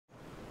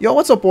Yo,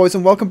 what's up boys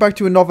and welcome back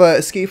to another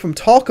Escape From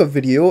Tarkov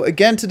video.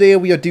 Again today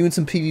we are doing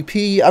some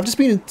PvP. I've just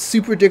been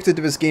super addicted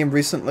to this game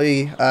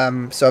recently,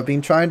 so I've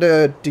been trying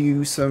to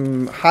do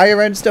some higher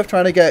end stuff,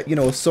 trying to get, you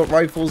know, assault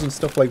rifles and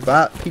stuff like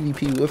that,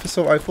 PvP with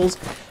assault rifles.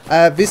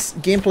 This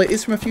gameplay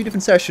is from a few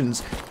different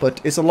sessions,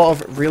 but it's a lot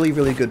of really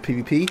good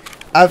PvP.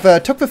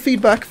 I've took the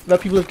feedback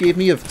that people have gave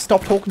me of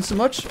stop talking so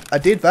much. I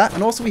did that,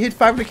 and also we hit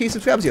 500k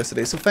subscribers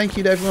yesterday, so thank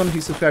you to everyone who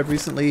subscribed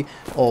recently,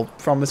 or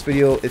from this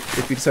video,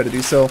 if you decided to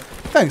do so.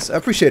 Thanks, I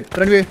appreciate it.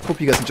 But anyway, hope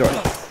you guys enjoy.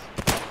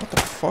 What the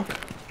fuck?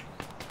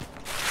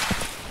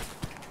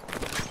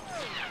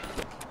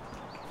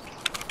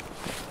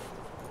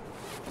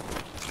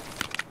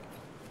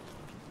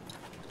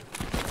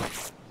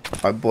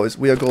 Alright boys,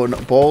 we are going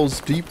balls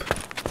deep.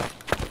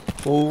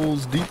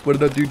 Balls deep. Where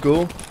did that dude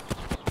go?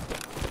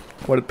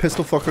 Where did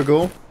pistol fucker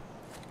go?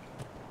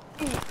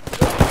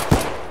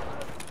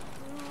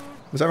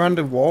 Was that around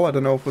the wall? I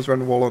don't know if it was around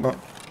the wall or not.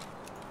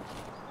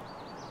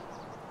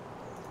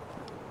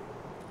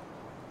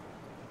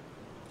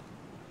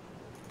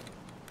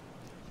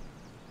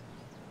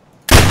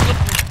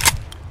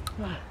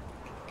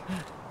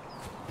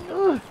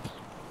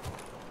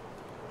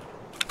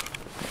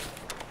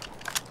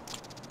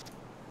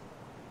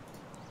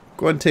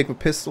 Go ahead and take the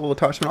pistol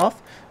attachment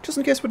off, just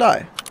in case we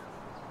die.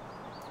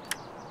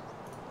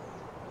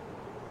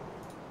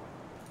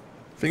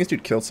 I think this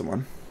dude killed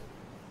someone.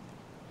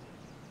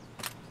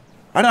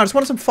 I don't know, I just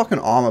wanted some fucking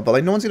armor, but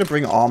like no one's gonna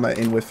bring armor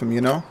in with them,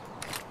 you know?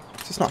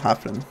 It's just not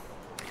happening.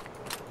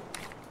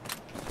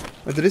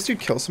 Wait, did this dude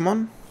kill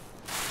someone?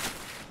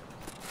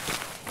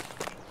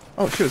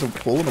 Oh shit, there's a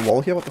hole in the wall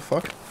here, what the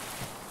fuck?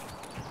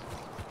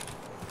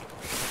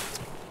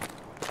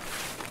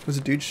 There's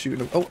a dude shooting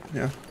him. Oh,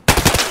 yeah.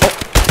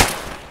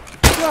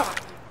 Oh.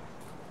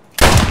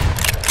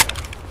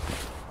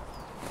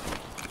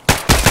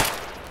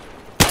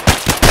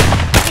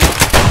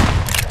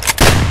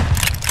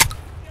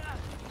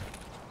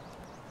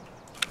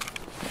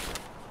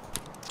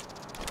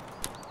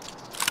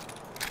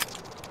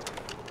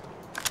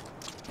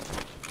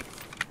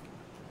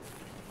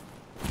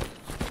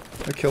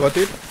 I kill that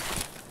dude?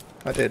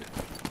 I did.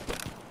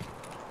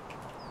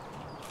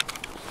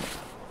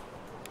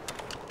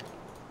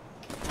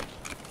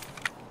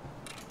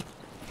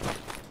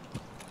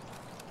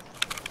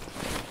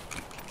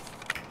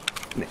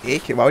 An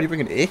AK? Why would you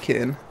bring an AK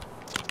in?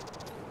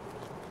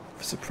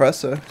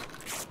 Suppressor.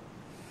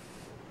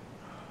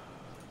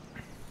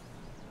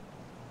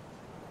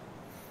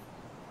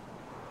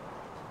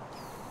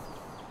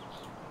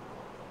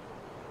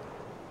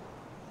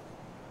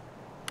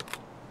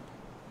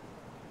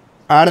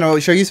 I don't know,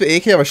 should I use the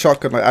AK or a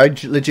shotgun? Like, I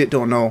legit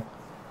don't know.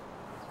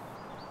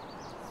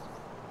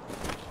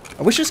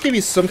 I wish this gave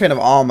you some kind of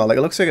armor. Like,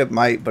 it looks like it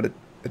might, but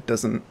it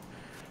doesn't.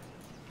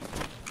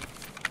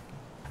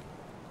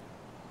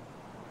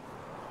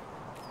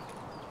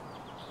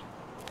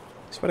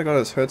 I swear to God I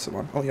just heard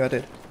someone. Oh yeah, I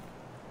did.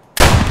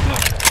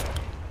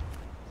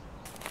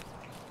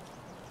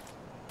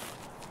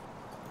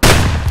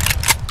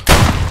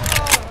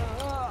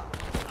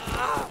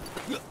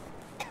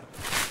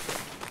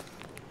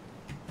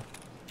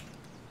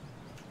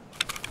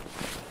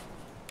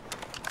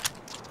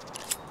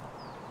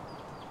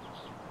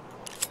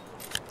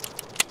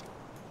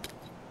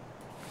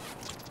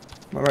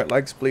 My right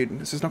leg's bleeding.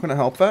 Is this not going to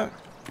help that?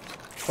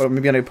 Or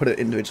maybe I need to put it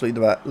individually to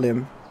that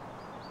limb.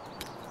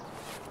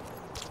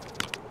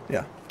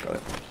 Yeah, got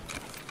it.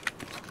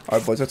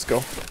 Alright boys, let's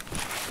go.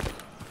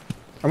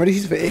 I'm ready to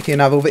use the AK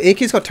now though. The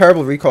AK's got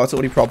terrible recoil, that's the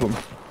only problem.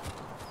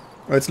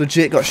 Or it's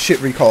legit got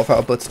shit recoil without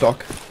a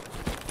buttstock.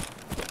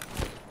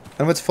 I don't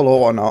know if it's full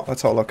auto or not,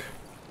 let's all look.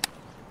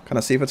 Can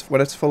I see if it's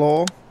when it's full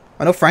auto?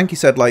 I know Frankie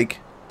said like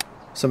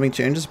something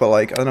changes, but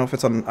like I don't know if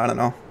it's on, I don't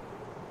know.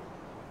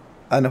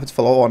 I don't know if it's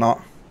full auto or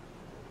not.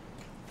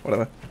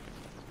 Whatever.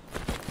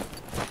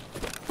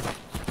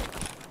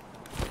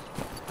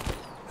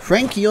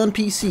 Frankie on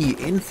PC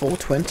in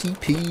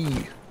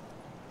 420p.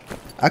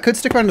 I could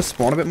stick around to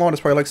spawn a bit more.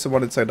 There's probably like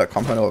someone inside that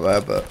compound over there,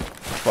 but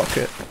fuck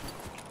it.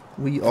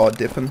 We are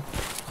dipping.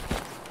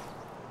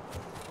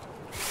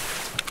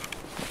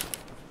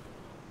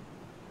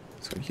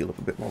 Just gonna heal up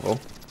a bit more though.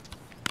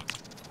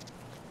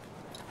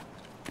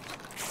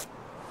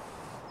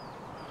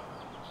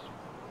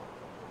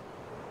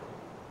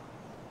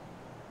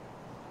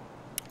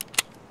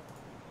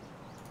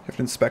 Have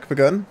to inspect the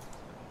gun.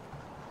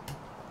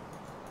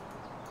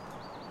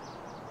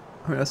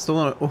 I mean, I still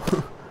don't know.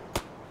 Oh.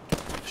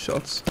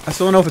 Shots. I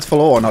still don't know if it's full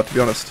auto or not, to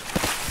be honest.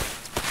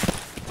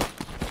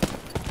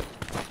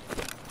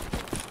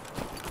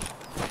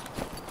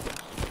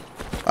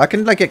 I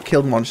can like get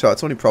killed in one shot.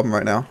 It's the only problem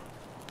right now.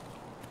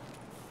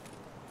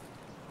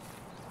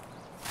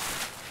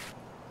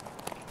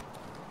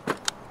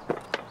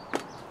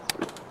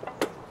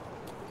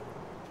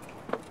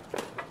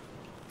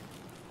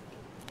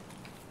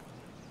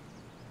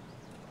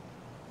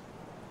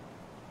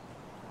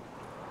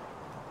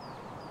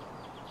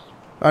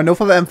 I know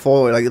for the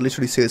M4, like, it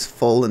literally says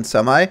full and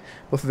semi,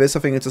 but for this, I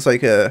think it's just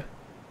like a...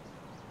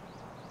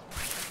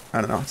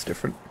 I don't know, it's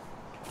different.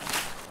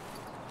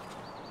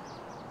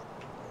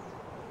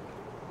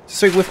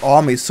 It's like with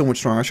armor is so much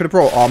stronger. I should have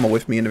brought armor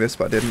with me into this,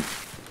 but I didn't.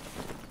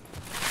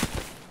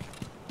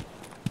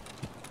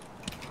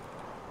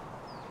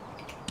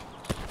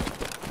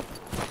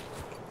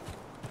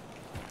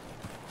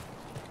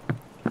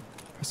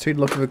 Let's take a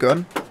look at a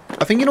gun.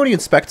 I think you can only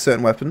inspect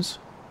certain weapons.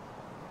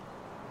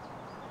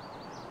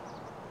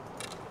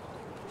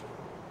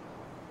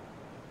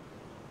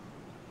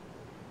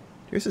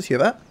 Do you guys just hear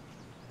that?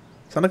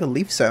 Sound like a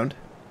leaf sound.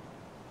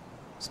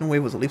 There's no way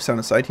there was a leaf sound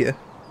inside here.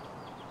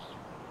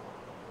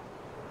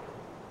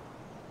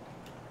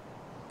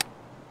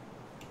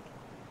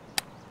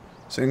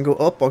 So I can go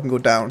up or I can go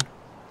down.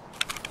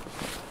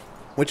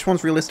 Which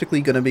one's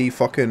realistically gonna be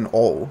fucking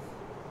all?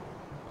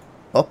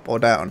 Up or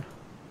down?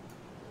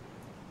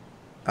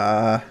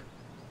 I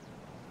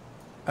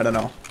don't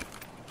know.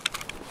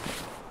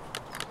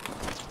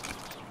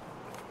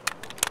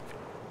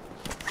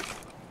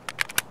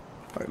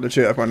 Like,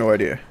 legit, I've got no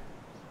idea.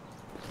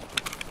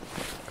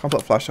 Can't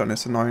put a flash on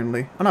this,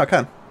 annoyingly. Oh no, I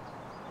can.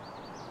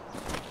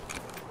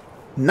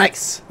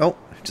 Nice! Oh,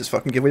 just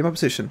fucking give away my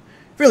position.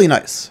 Really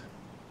nice.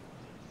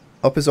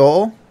 Up is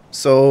all.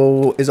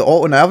 So, is it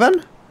auto now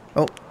then?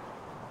 Oh.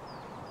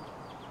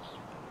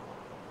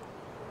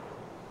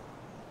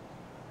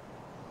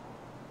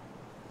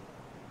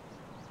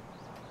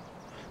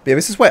 But yeah,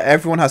 this is where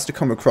everyone has to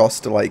come across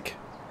to, like,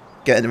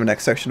 get into the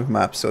next section of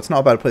maps, so it's not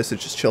a bad place to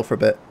just chill for a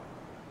bit.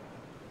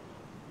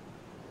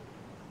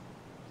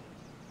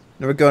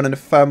 Another gun in the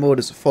fire mode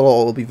is full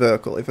auto, it'll be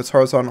vertical. If it's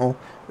horizontal,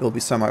 it'll be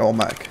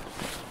semi-automatic.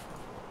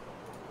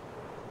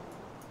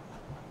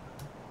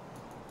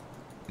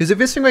 Is it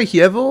this thing right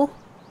here, though?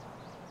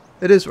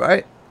 It is,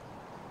 right?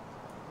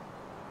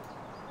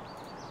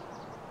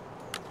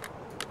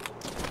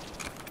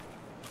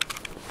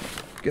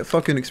 Get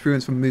fucking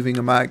experience from moving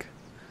a mag.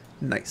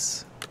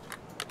 Nice.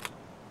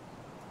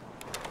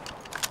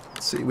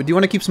 Let's see. We do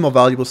want to keep some more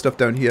valuable stuff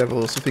down here, but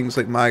also things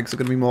like mags are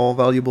going to be more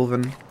valuable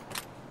than,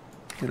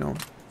 you know,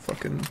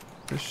 fucking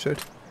this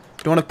shit.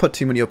 Don't want to put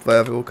too many up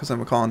there, though, because then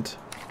we can't.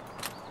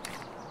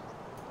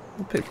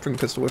 We'll bring a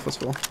pistol with us,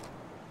 though.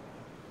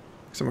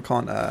 Because then we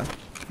can't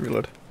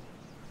reload.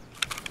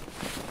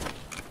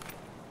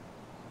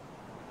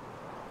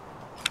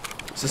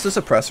 Is this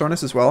a suppressor on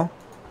this as well?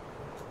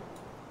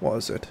 What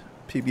is it?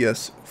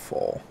 PBS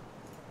 4.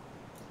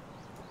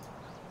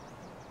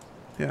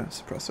 Yeah,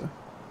 suppressor.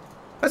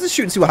 Let's just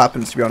shoot and see what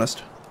happens, to be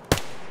honest.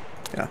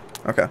 Yeah,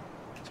 okay.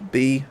 So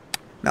B.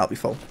 Now it'll be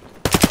full.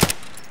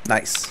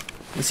 Nice.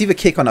 Let's see the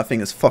kick on that thing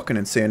is fucking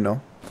insane,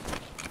 though.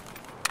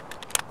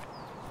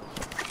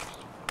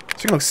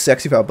 It's gonna look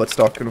sexy without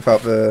buttstock and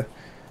without the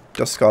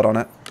dust guard on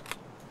it.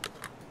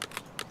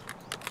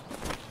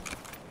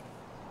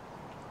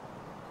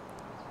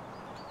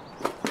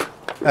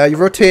 You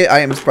rotate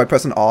items by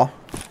pressing R.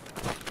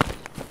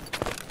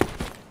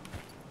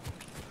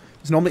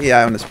 There's normally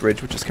AI on this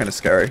bridge, which is kind of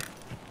scary.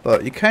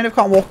 But you kind of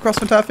can't walk across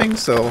the entire thing,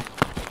 so...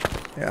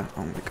 Yeah,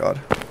 oh my god.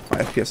 My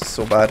FPS is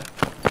so bad.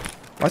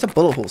 Why is there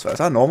bullet holes there? Is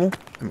that normal?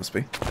 It must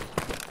be.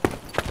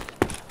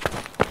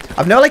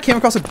 I've never like came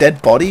across a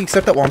dead body,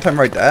 except that one time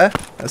right there,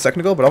 a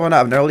second ago, but other than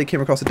that, I've never really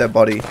came across a dead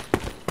body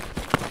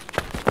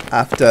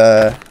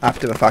after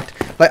the fact.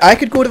 Like, I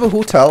could go to the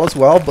hotel as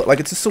well, but like,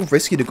 it's just so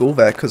risky to go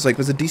there, because like,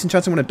 there's a decent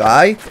chance I'm going to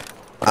die,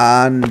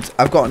 and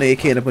I've got an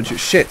AK and a bunch of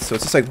shit, so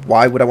it's just like,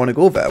 why would I want to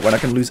go there when I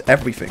can lose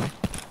everything?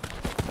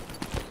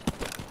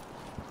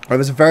 Or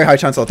there's a very high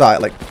chance I'll die.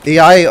 Like,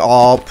 AI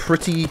are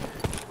pretty...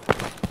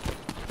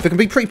 They can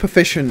be pretty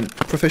proficient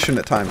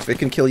at times. They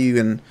can kill you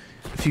in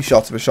a few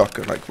shots of a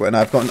shotgun. Like, when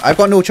I've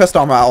got no chest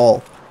armor at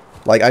all.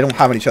 Like, I don't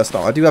have any chest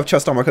armor. I do have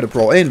chest armor I could have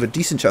brought in, but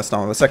decent chest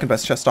armor. The second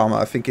best chest armor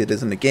I think it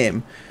is in the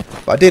game.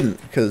 But I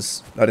didn't,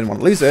 because I didn't want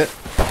to lose it.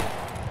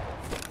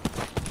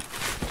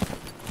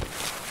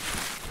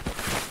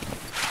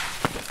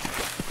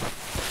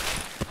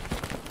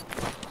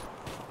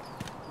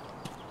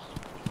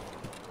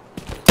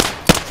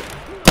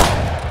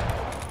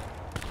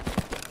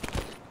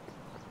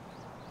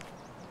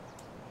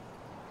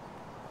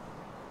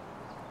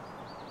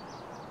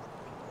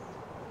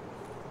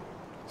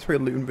 It's real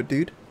looting, but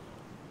dude.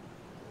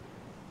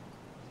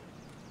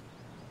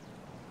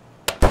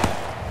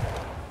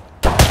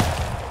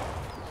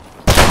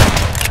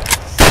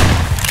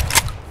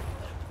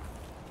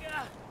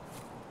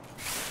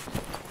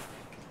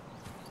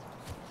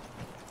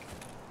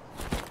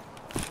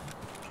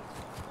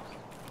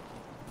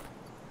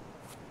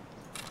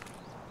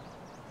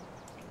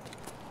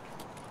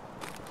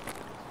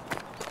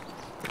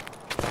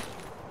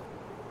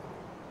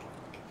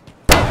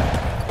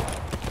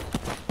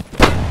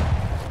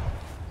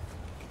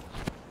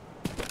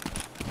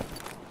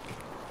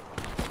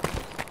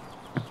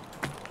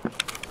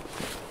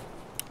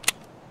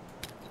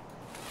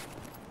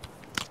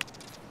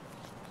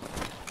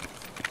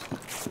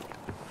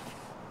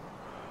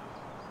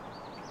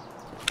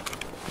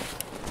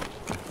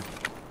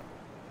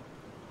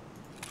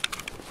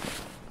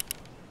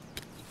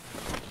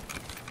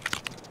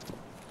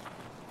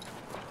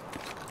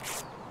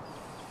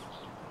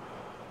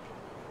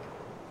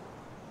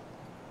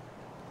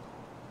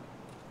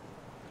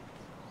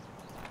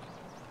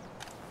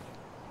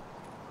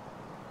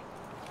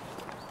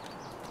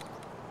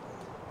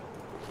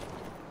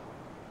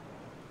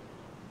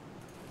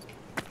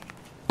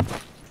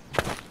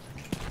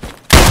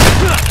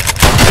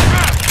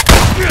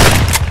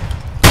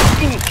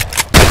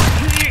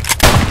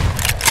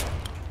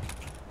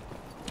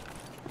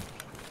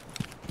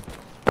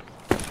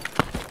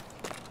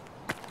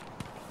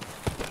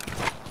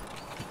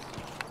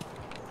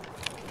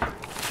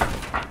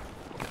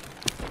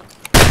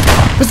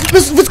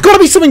 There's got to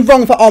be something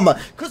wrong with the armor.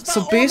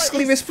 So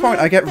basically, this point,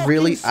 I get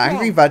really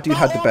angry. That dude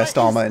had the best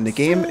armor in the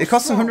game. It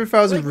costs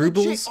 100,000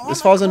 rubles.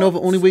 As far as I know, the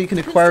only way you can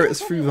acquire it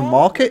is through the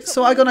market.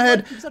 So I gone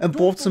ahead and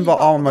bought some of the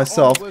armor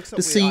myself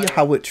to see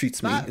how it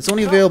treats me. It's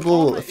only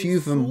available a few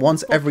of them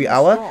once every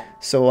hour.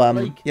 So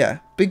yeah,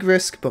 big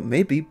risk, but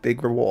maybe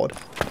big reward.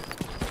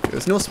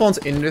 There's no spawns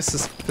in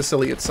this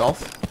facility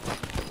itself.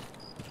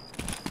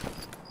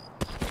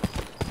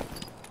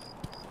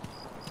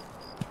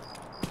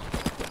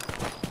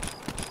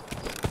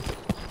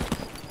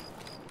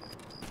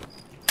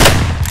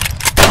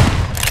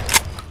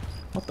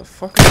 What the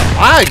fuck is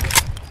lag?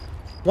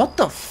 What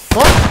the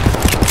fuck?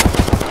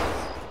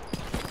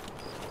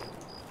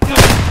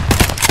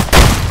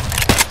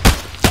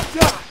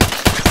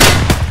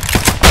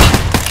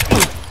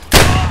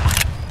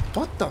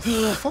 What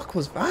the fuck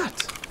was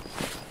that?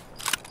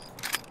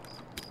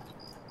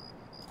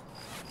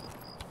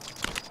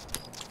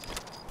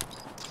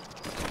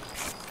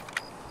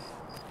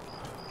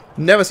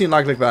 Never seen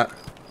lag like that.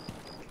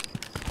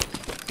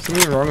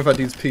 Something wrong with that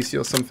dude's PC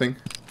or something.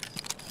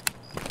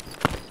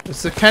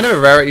 It's a kind of a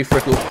rarity for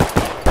it to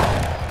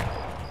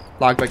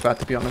lag like that,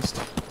 to be honest.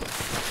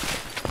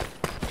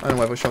 I don't know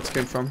where those shots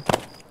came from.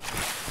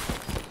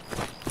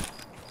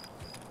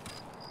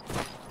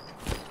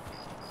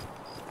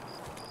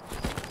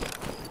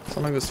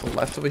 Something goes to the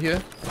left over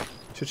here.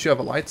 Should shoot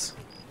other lights.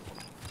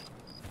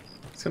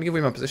 It's gonna give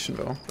away my position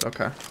though, but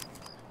okay.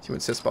 You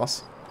insist,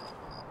 boss.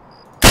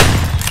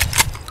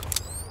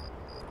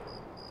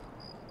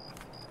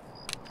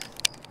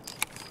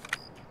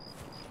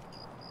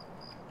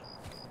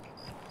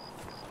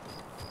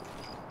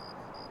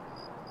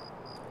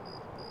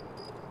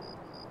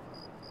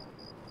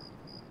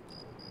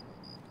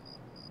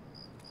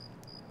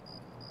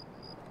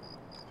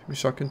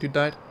 Shotgun dude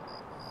died.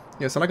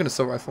 Yeah, it's not like an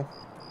assault rifle.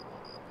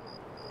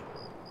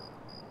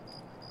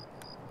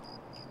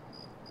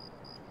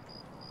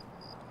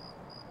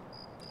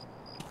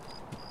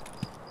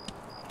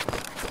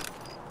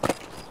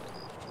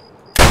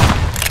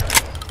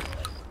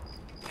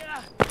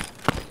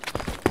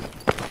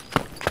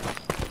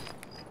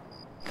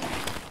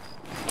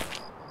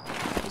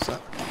 What's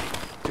that?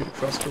 Dude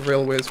across the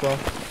railway as well.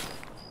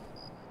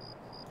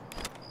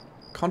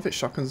 Can't fit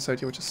shotguns inside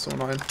here, which is so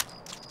annoying.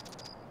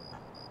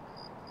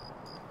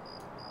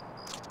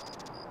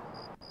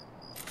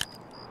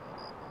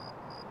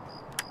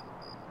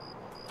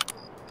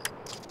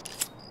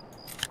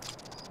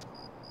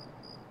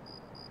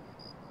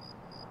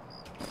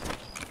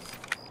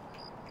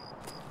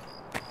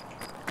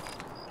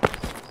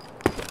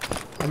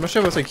 I'm not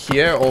sure if it was like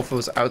here or if it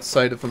was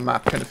outside of the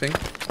map kind of thing.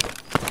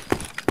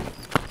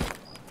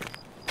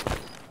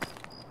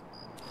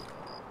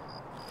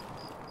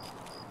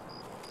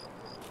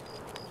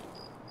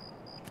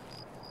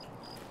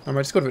 I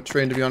might just go to a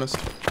train, to be honest.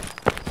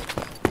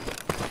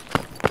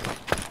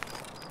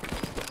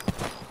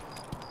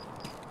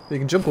 You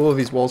can jump over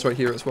these walls right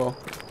here as well.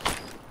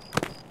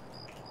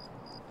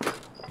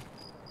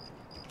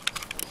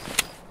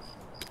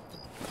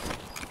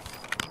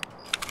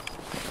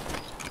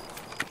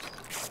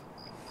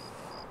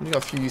 Only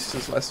got a few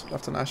uses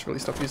left on Ash, really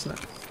stop using it.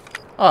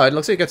 Ah, it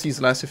looks like it gets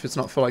used less if it's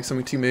not for like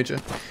something too major.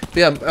 But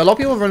yeah, a lot of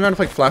people run around with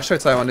like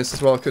flashlights out on this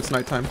as well because it's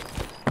nighttime,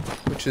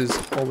 which is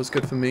always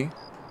good for me.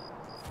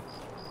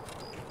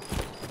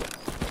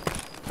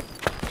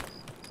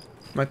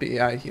 Might be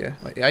AI here.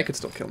 Like AI could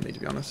still kill me, to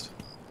be honest.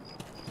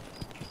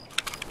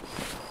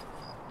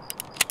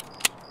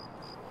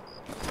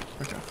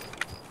 Okay.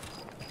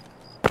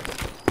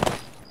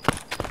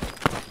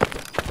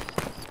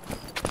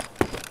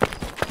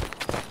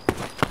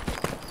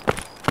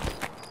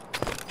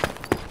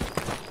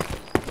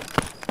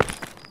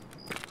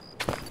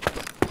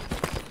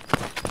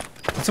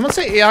 Did someone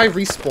say AI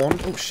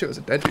respawned? Oh shit, there's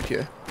a dead dude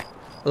here.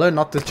 I learned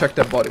not to check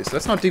their bodies.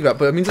 Let's not do that,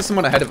 but it means there's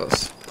someone ahead of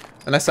us.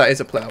 Unless that is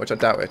a player, which I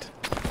doubt it.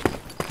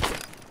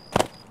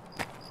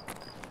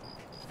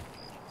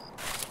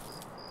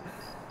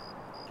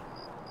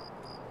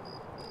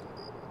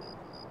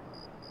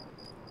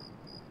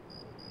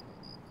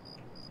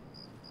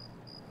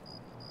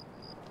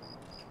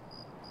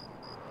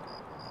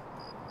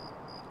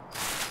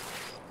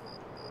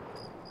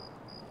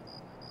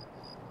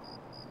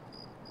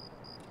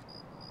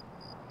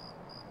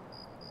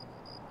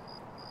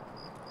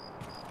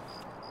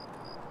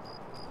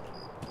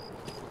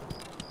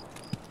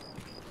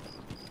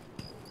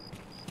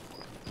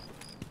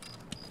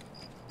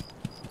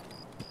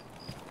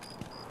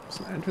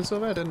 There's an entrance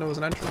over there? I didn't know it was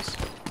an entrance.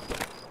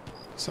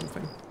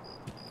 Something.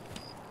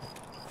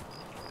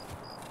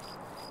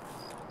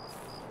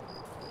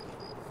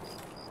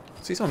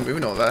 See someone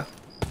moving over there.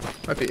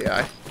 Might be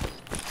AI.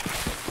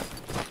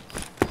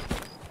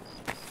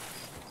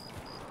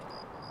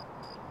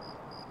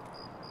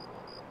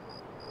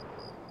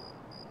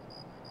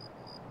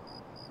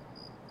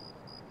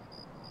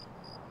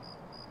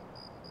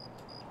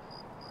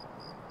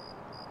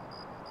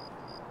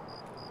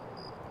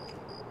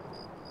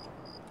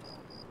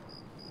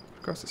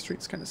 Across the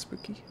street's kind of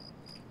spooky.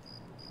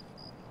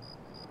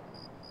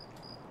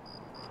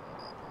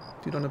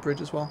 Dude on the bridge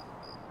as well.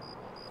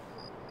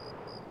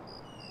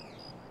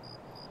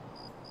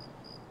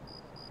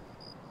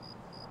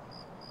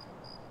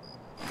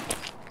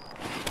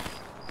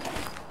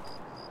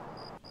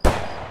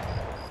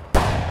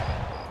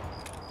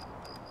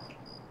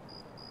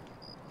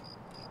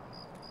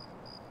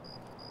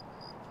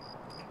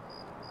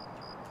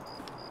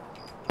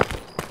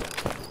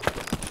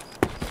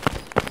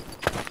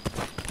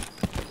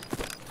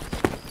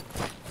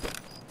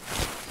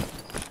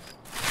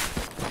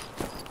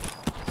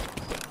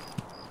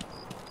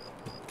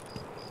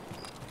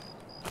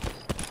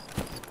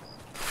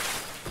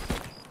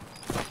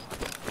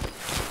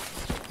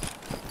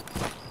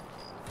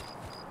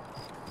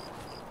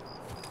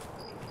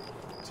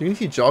 So even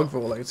if you jog,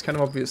 though, like, it's kind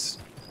of obvious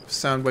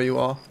sound where you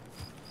are.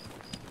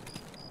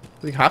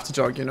 You have to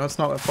jog, you know, it's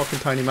not a fucking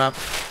tiny map.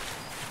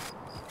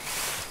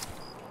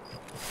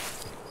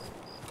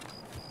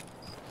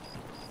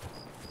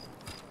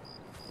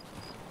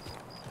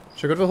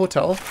 Should I go to the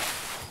hotel?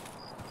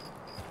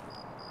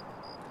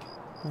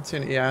 I don't see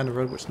any AI on the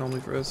road, which normally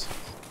there is.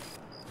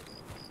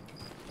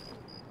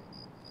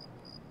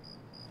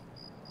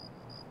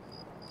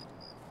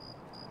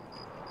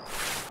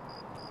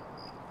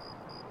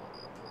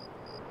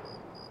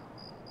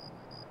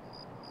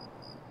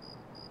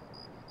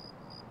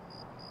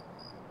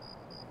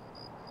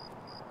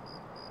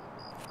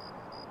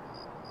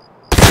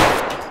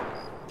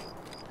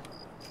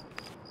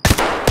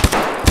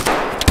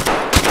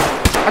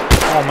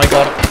 Oh my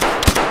god.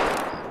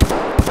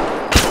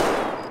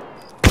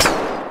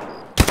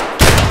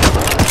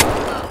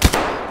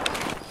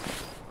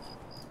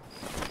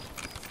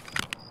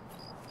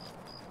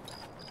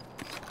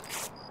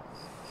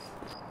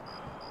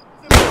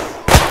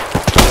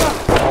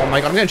 Oh my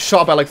god, I'm getting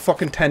shot by like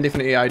fucking 10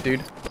 different AI,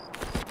 dude.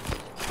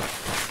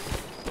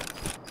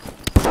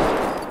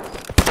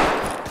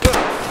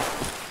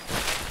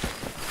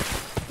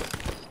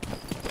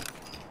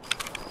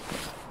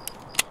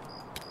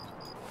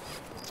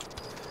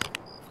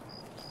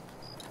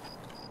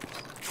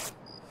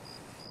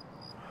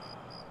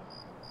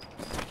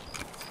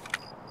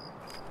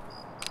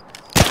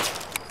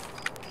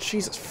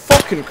 Jesus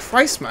fucking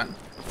Christ, man.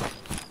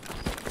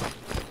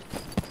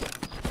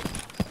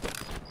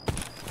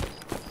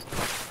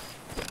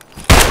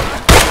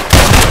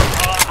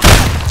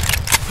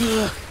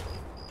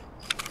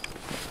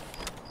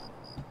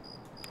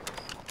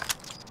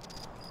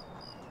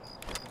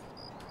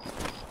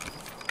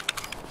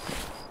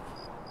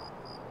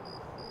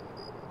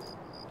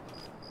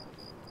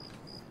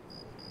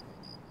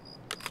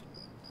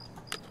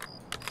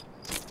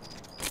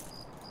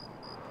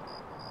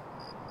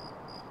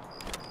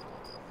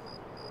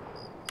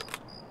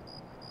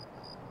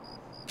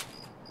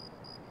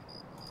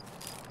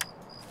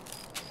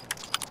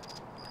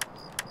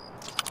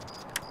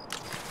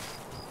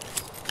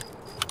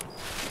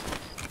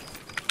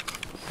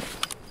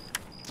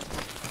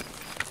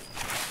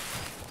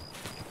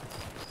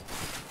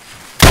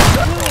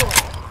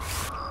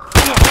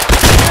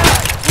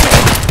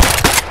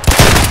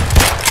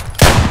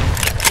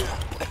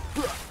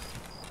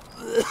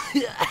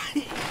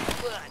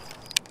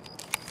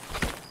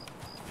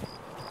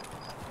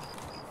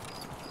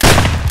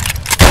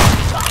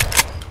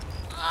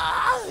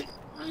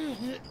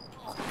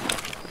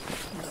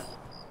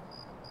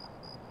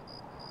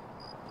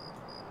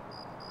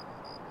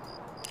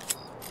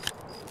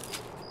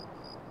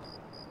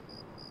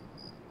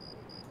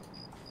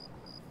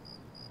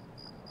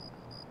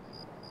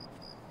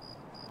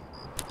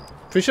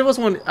 Pretty sure it was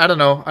one. I don't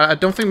know. I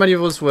don't think many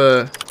of us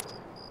were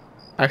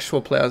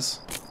actual players.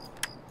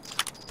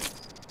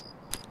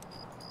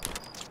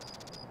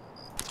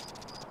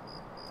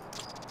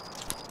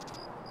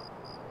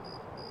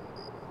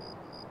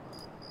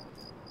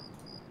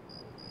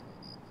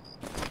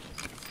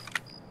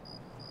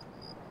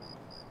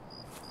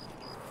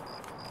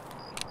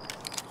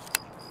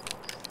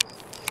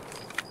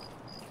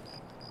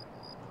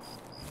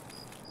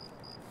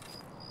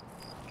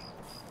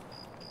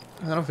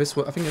 I don't know if this.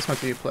 I think this might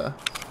be a player.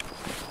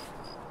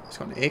 He's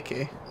got an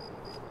AK.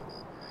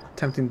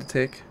 Tempting to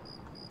take.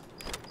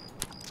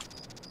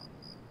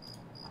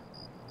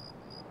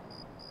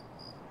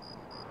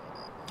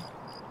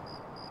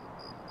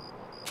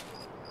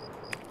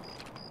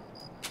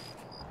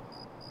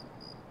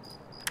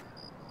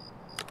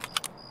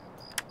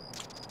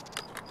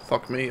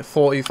 Fuck me, a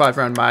 45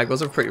 round mag.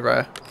 Those are pretty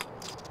rare.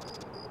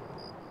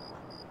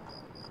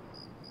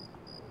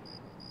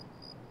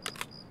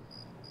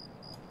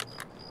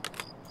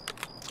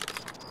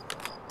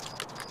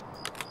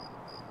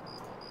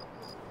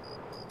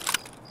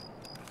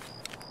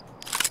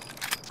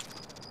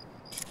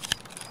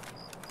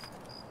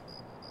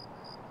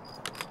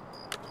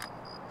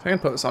 I can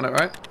put this on it,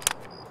 right?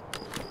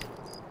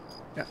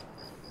 Yeah.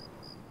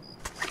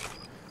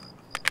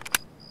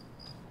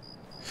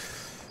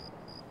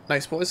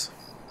 Nice, boys.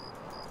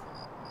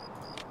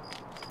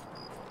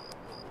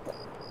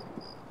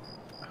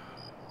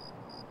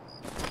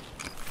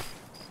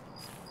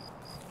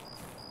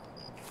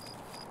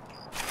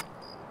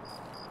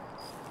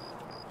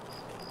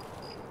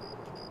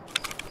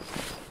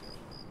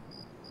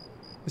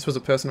 This was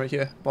a person right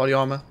here. Body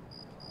armor.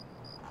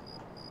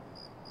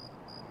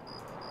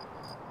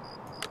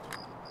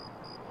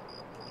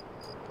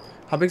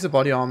 How big's the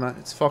body armor?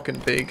 It's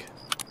fucking big.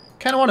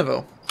 Kinda wanna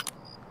though.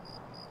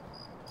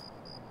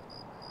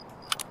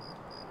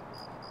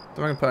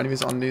 Don't gonna put any of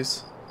these on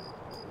these.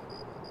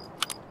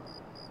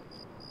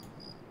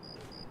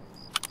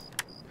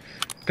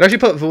 Could actually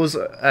put those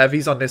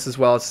these on this as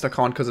well. It's just I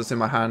can't because it's in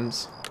my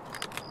hands.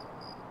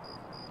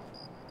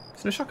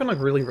 Isn't a shotgun like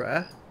really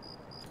rare?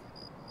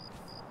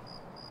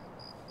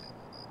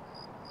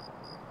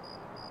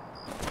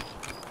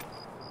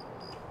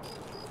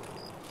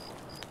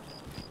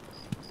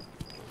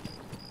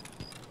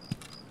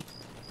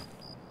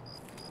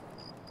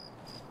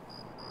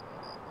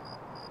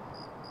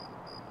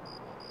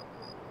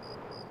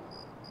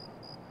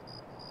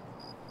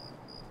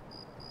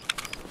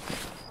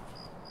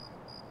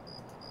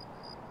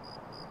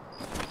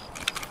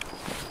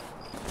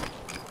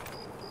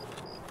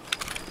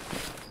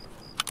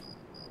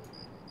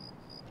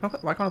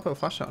 Why can't I put a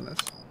flashlight on this?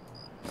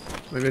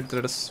 Maybe did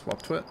I just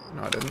swap to it?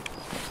 No, I didn't. So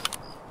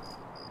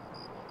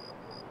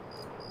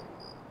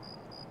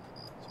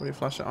what do you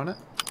flashlight on it?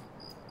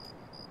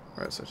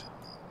 Where is it?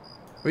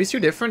 Are these two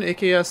different?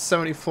 AKS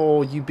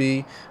 74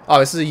 UB. Oh,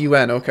 this is a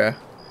UN, okay.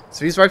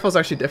 So these rifles are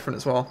actually different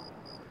as well.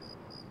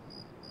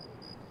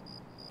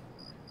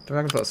 Don't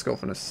I can put a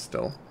scope on this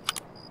still.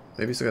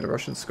 Maybe still get a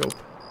Russian scope.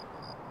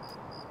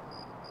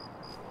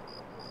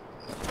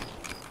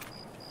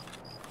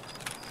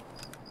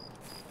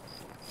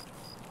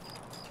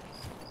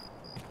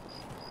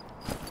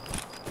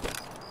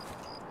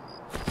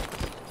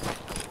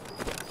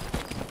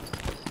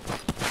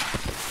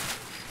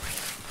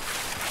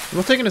 I'm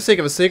not taking a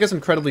Sega. A Sega is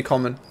incredibly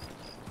common.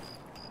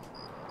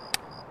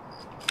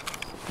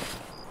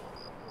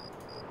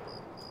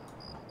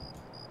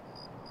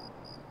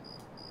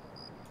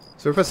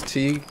 So if I press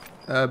T,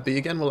 B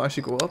again, will it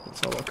actually go up?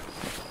 Let's have a look.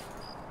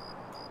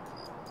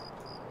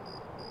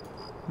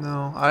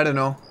 No, I don't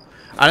know.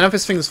 I don't know if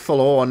this thing's full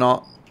or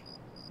not.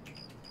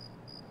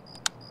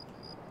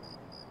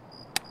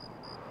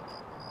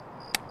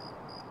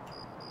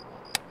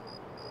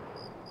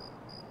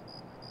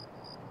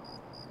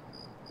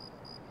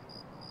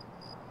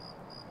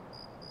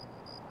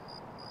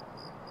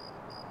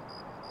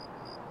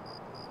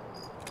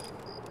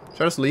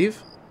 Should I just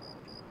leave?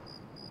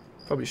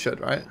 Probably should,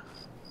 right?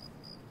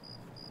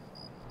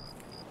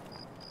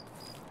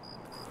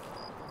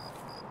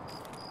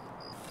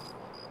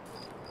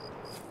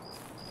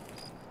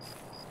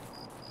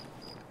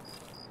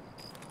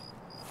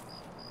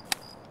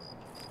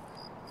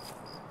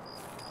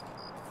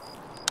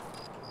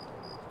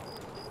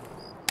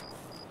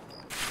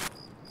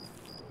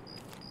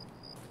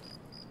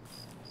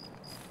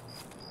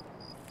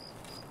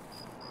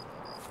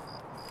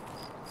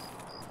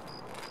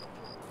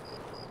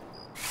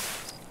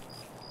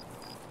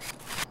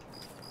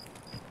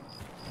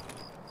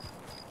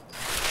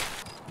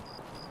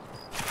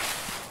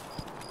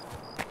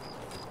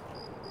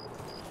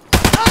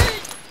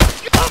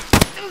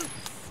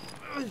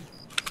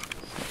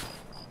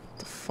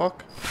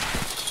 Fuck.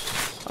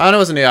 I know it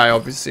was an AI,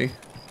 obviously.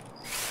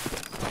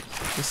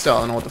 But still, I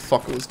don't know what the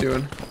fuck it was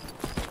doing.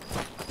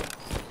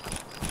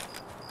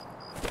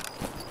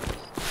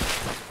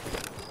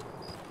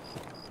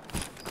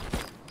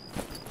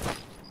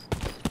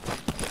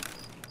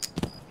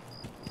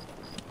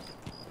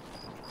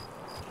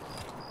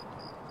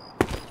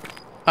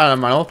 I don't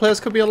know, man. All players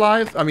could be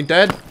alive. I mean,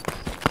 dead.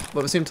 But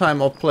at the same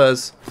time, all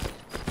players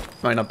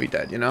might not be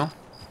dead, you know?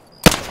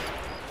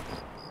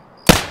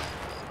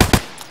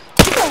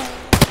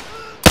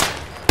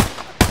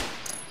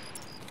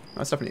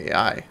 That's definitely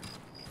AI.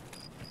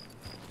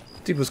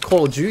 Dude was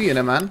Call of Duty in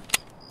it, man.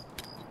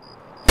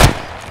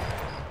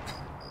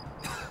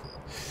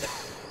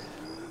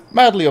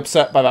 Mildly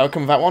upset by the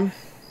outcome of that one.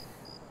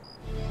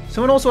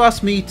 Someone also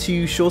asked me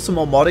to show some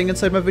more modding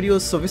inside my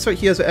videos, so this right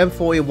here is the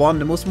M4A1,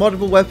 the most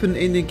moddable weapon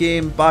in the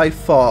game by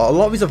far. A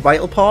lot of these are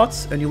vital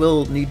parts, and you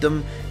will need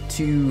them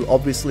to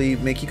obviously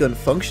make your gun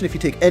function. If you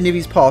take any of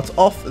these parts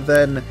off,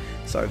 then,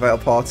 sorry, vital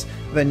parts,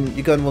 then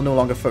your gun will no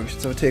longer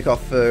function. So if I take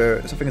off, so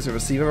I think it's a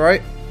receiver,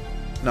 right?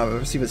 No, the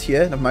receiver's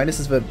here. Never mind, this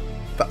is the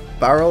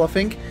barrel, I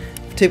think.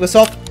 If I take this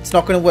off, it's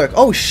not going to work.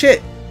 Oh, shit!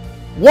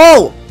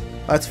 Whoa!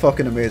 That's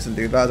fucking amazing,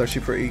 dude. That is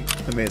actually pretty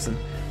amazing.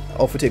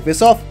 Oh, if we take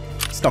this off,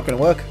 it's not going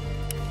to work.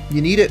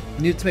 You need it.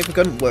 You need it to make the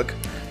gun work.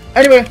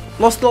 Anyway,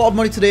 lost a lot of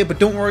money today, but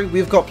don't worry.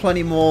 We've got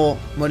plenty more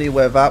money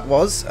where that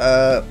was.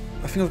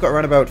 I think we've got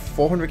around about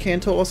 400k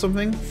in total or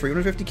something.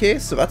 350k,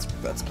 so that's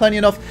plenty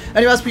enough.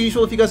 Anyway, as per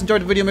usual, if you guys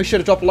enjoyed the video, make sure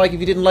to drop a like. If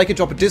you didn't like it,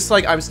 drop a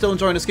dislike. I'm still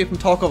enjoying Escape From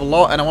Tarkov a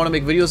lot, and I want to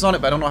make videos on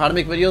it, but I don't know how to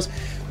make videos.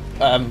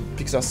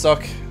 Because I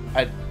suck.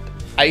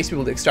 I used to be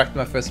able to extract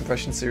my first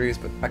impression series,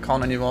 but I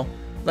can't anymore.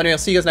 But anyway, I'll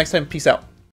see you guys next time. Peace out.